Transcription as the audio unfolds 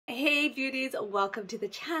Hey beauties, welcome to the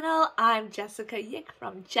channel. I'm Jessica Yick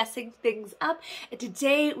from Jessing Things Up, and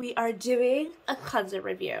today we are doing a cleanser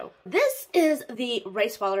review. This is the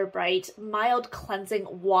Rice Water Bright Mild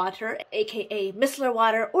Cleansing Water, aka micellar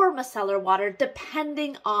water or micellar water,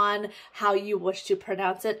 depending on how you wish to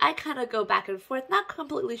pronounce it. I kind of go back and forth, not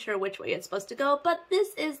completely sure which way it's supposed to go, but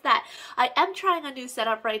this is that. I am trying a new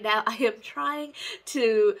setup right now. I am trying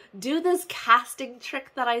to do this casting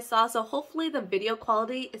trick that I saw, so hopefully the video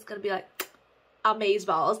quality is gonna be like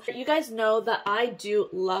amazeballs. You guys know that I do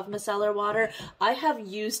love micellar water. I have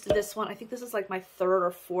used this one. I think this is like my third or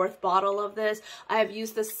fourth bottle of this. I have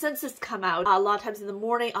used this since it's come out. A lot of times in the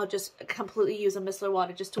morning, I'll just completely use a micellar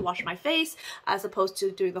water just to wash my face, as opposed to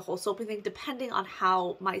doing the whole soapy thing, depending on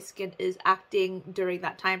how my skin is acting during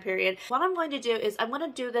that time period. What I'm going to do is I'm going to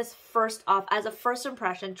do this first off as a first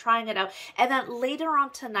impression, trying it out, and then later on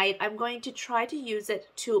tonight, I'm going to try to use it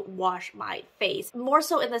to wash my face. More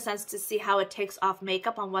so in the sense to see how it takes off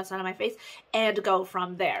makeup on one side of my face and go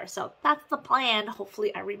from there. So that's the plan.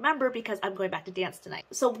 Hopefully I remember because I'm going back to dance tonight.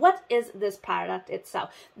 So what is this product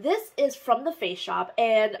itself? This is from the Face Shop,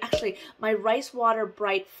 and actually my Rice Water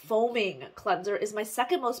Bright Foaming Cleanser is my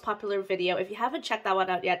second most popular video. If you haven't checked that one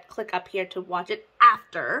out yet, click up here to watch it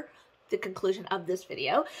after the conclusion of this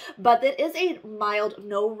video. But it is a mild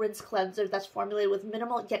no rinse cleanser that's formulated with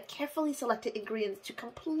minimal yet carefully selected ingredients to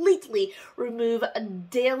completely remove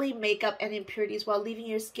daily makeup and impurities while leaving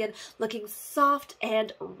your skin looking soft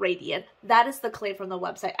and radiant. That is the claim from the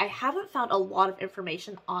website. I haven't found a lot of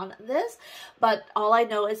information on this, but all I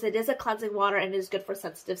know is it is a cleansing water and it is good for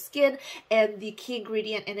sensitive skin, and the key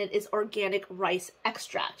ingredient in it is organic rice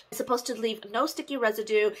extract. It's supposed to leave no sticky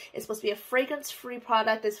residue. It's supposed to be a fragrance-free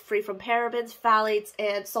product. It's free from parabens, phthalates,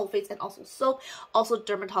 and sulfates, and also soap, also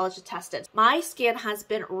dermatologist tested. My skin has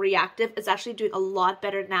been reactive. It's actually doing a lot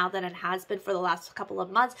better now than it has been for the last couple of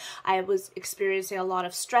months. I was experiencing a lot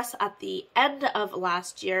of stress at the end of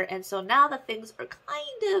last year, and so now that things are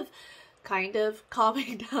kind of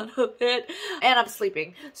calming down a bit, and I'm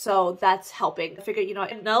sleeping, so that's helping. I figured, you know,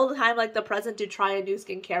 in no time like the present to try a new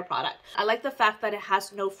skincare product. I like the fact that it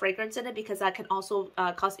has no fragrance in it because that can also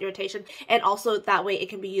cause irritation, and also that way it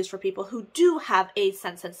can be used for people who do have a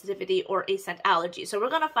scent sensitivity or a scent allergy. So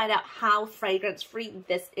we're gonna find out how fragrance free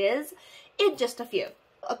this is in just a few.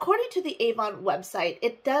 According to the Avon website,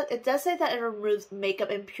 it does say that it removes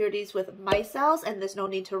makeup impurities with micelles, and there's no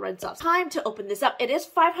need to rinse off. Time to open this up. It is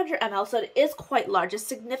 500 ml, so it is quite large. It's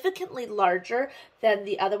significantly larger than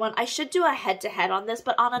the other one. I should do a head-to-head on this,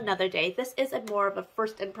 but on another day. This is more of a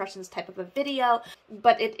first impressions type of a video,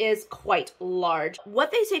 but it is quite large.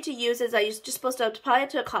 What they say to use is you're just supposed to apply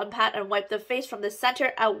it to a cotton pad and wipe the face from the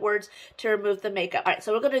center outwards to remove the makeup. All right,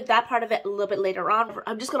 so we're going to do that part of it a little bit later on.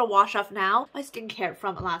 I'm just going to wash off now my skincare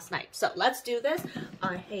from last night. So let's do this.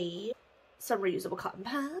 I have some reusable cotton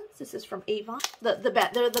pads. This is from Avon. They're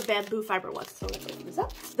the bamboo fiber ones. So let's open this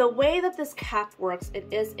up. The way that this cap works, it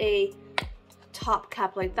is a top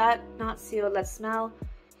cap like that, not sealed. Let's smell.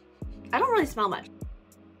 I don't really smell much.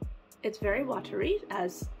 It's very watery,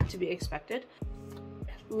 as to be expected.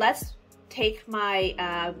 Let's take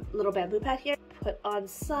my little bamboo pad here, put on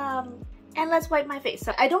some, and let's wipe my face.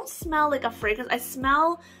 So I don't smell like a fragrance. I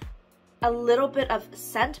smell a little bit of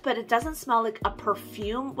scent, but it doesn't smell like a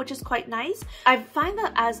perfume, which is quite nice. I find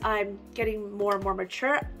that as I'm getting more and more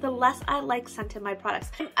mature, the less I like scent in my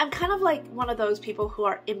products. I'm kind of like one of those people who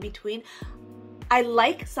are in between. I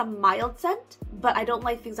like some mild scent, but I don't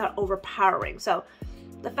like things that are overpowering. So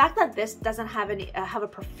the fact that this doesn't have a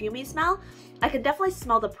perfumey smell, I can definitely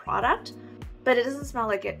smell the product, but it doesn't smell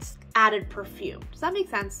like it's added perfume. Does that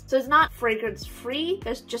make sense? So it's not fragrance free,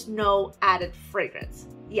 there's just no added fragrance.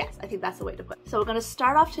 Yes, I think that's the way to put it. So we're gonna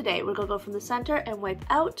start off today. We're gonna go from the center and wipe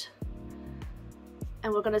out,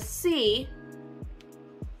 and we're gonna see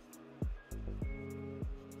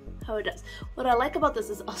how it does. What I like about this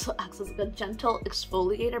is also acts as like a gentle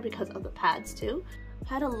exfoliator because of the pads too.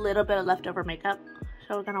 I had a little bit of leftover makeup,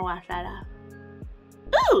 so we're gonna wash that out.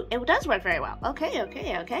 Ooh, it does work very well. Okay.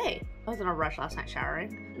 I was in a rush last night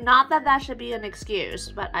showering. Not that that should be an excuse,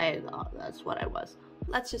 but that's what I was.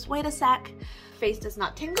 Let's just wait a sec. Face does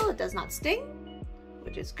not tingle, it does not sting,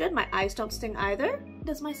 which is good. My eyes don't sting either.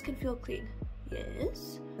 Does my skin feel clean?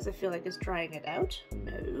 Yes. Does it feel like it's drying it out?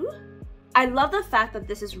 No. I love the fact that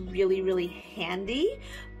this is really, really handy,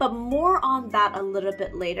 but more on that a little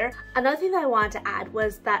bit later. Another thing that I wanted to add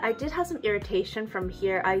was that I did have some irritation from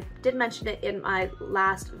here. I did mention it in my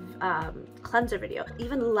last cleanser video.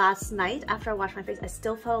 Even last night after I washed my face, I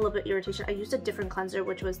still felt a little bit irritation. I used a different cleanser,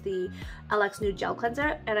 which was the LX Nude Gel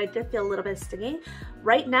Cleanser, and I did feel a little bit of stinging.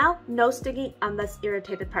 Right now, no stinging on this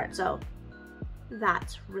irritated part, so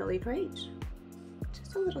that's really great.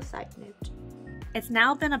 Just a little side note. It's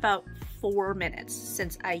now been about 4 minutes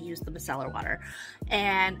since I used the micellar water,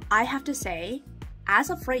 and I have to say, as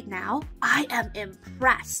of right now, I am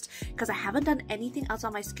impressed because I haven't done anything else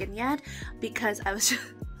on my skin yet because I was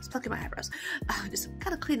plucking my eyebrows, just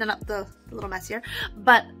kind of cleaning up the little mess here.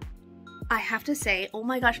 But I have to say, oh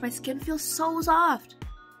my gosh, my skin feels so soft,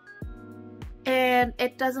 and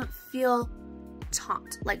it doesn't feel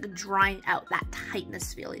taut, like drying out, that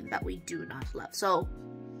tightness feeling that we do not love. So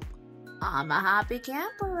I'm a happy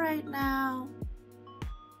camper right now.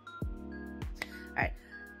 All right,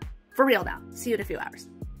 for real now. See you in a few hours.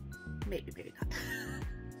 Maybe not.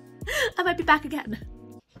 I might be back again.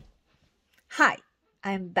 Hi,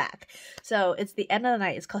 I'm back. So it's the end of the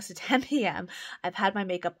night. It's close to 10 p.m. I've had my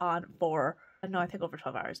makeup on for, no, I think over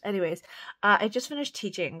 12 hours. Anyways, I just finished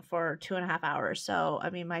teaching for 2.5 hours. So,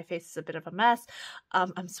 I mean, my face is a bit of a mess.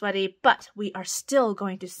 I'm sweaty, but we are still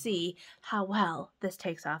going to see how well this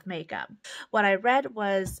takes off makeup. What I read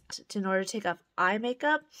was in order to take off eye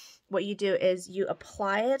makeup, what you do is you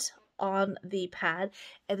apply it on the pad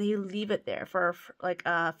and then you leave it there for like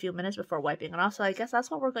a few minutes before wiping it off. So I guess that's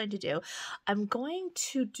what we're going to do. I'm going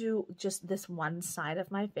to do just this one side of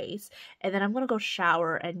my face, and then I'm going to go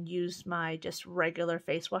shower and use my just regular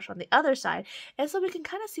face wash on the other side, and so we can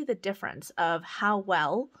kind of see the difference of how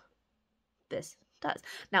well this does.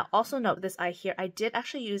 Now also note this eye here, I did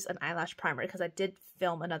actually use an eyelash primer because I did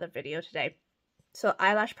film another video today. So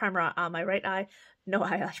eyelash primer on my right eye, no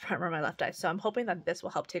eyelash primer on my left eye. So I'm hoping that this will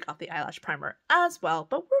help take off the eyelash primer as well,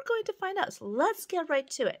 but we're going to find out. So let's get right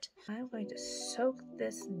to it. I'm going to soak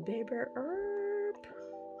this baby up.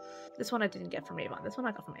 This one I didn't get from Avon. This one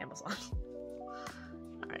I got from Amazon.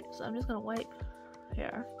 All right, so I'm just gonna wipe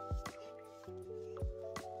here.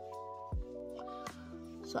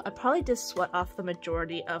 So I probably did sweat off the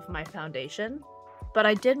majority of my foundation, but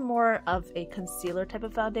I did more of a concealer type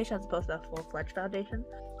of foundation as opposed to a full-fledged foundation.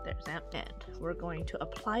 There's that. And we're going to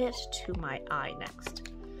apply it to my eye next.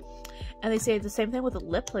 And they say the same thing with a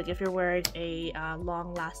lip. Like if you're wearing a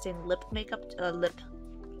long-lasting lip makeup,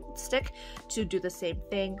 lipstick, to do the same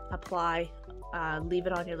thing. Apply, leave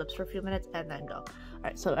it on your lips for a few minutes, and then go. All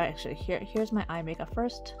right. So actually, here's my eye makeup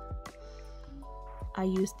first. I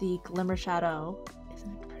use the Glimmer Shadow.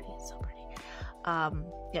 Isn't it pretty? It's so pretty.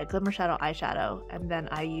 Yeah, Glimmer Shadow eyeshadow, and then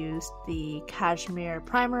I used the Cashmere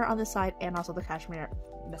primer on the side and also the Cashmere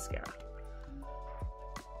mascara.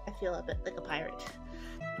 I feel a bit like a pirate.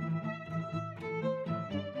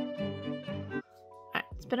 Alright,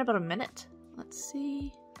 it's been about a minute. Let's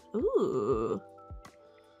see. Ooh.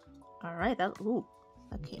 Alright, that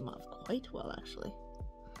came off quite well actually.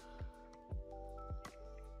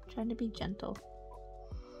 I'm trying to be gentle.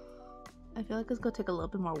 I feel like it's gonna take a little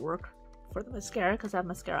bit more work for the mascara because I have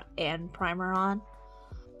mascara and primer on.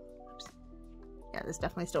 Oops. Yeah, there's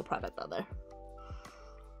definitely still product on there.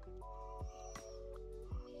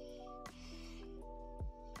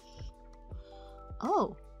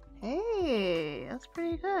 Oh, hey, that's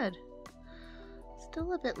pretty good.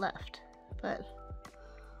 Still a bit left, but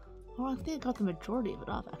I think I got the majority of it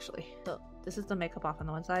off actually. So this is the makeup off on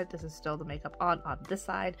the one side. This is still the makeup on this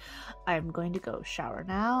side. I'm going to go shower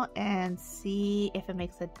now and see if it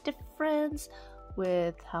makes a difference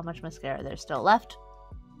with how much mascara there's still left.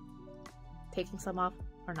 Taking some off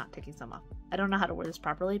or not taking some off. I don't know how to wear this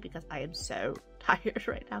properly because I am so tired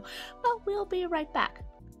right now, but we'll be right back.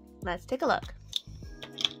 Let's take a look.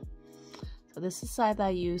 So this is the side that I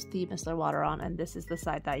used the micellar water on, and this is the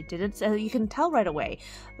side that I didn't. So you can tell right away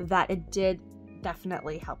that it did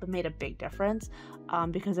definitely help. It made a big difference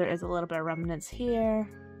because there is a little bit of remnants here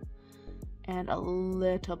and a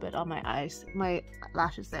little bit on my eyes, my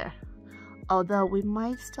lashes there. Although we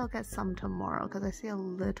might still get some tomorrow because I see a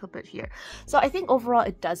little bit here. So I think overall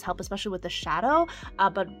it does help, especially with the shadow.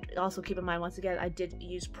 But also keep in mind, once again, I did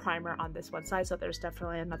use primer on this one side, so there's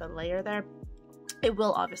definitely another layer there. It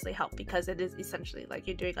will obviously help because it is essentially like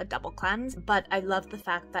you're doing a double cleanse, but I love the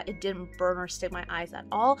fact that it didn't burn or sting my eyes at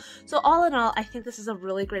all. So all in all, I think this is a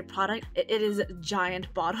really great product. It is a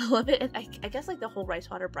giant bottle of it. I guess like the whole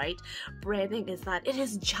Rice Water Bright branding is that it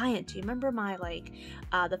is giant. Do you remember my like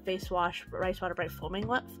the face wash, Rice Water Bright foaming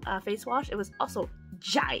face wash? It was also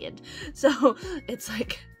giant. So it's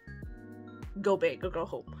like go big or go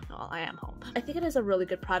home. Well, I am home. I think it is a really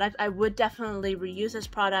good product. I would definitely reuse this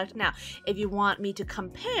product. Now, if you want me to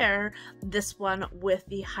compare this one with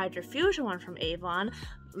the Hydrofusion one from Avon,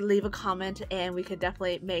 leave a comment and we could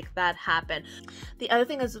definitely make that happen. The other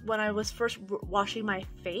thing is when I was first washing my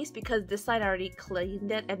face, because this side I already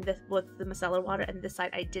cleaned it and this with the micellar water and this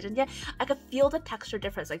side I didn't yet, I could feel the texture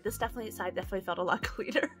difference. Like this side definitely felt a lot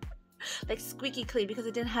cleaner. like squeaky clean because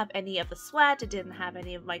it didn't have any of the sweat, it didn't have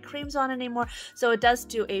any of my creams on anymore. So it does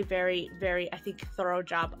do a very, very, I think, thorough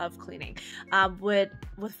job of cleaning.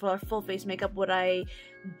 For full face makeup, would I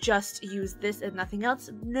just use this and nothing else?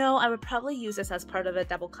 No, I would probably use this as part of a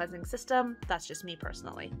double cleansing system. That's just me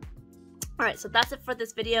personally. Alright, so that's it for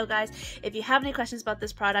this video, guys. If you have any questions about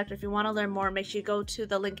this product, or if you want to learn more, make sure you go to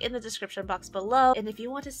the link in the description box below. And if you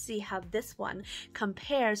want to see how this one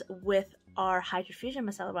compares with our Hydrofusion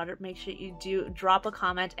Micellar Water, make sure you do drop a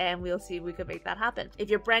comment and we'll see if we can make that happen. If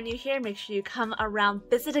you're brand new here, make sure you come around,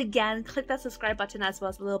 visit again, click that subscribe button as well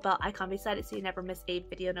as the little bell icon beside it so you never miss a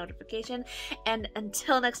video notification. And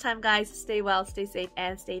until next time, guys, stay well, stay safe,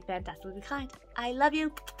 and stay fantastically kind. I love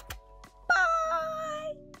you.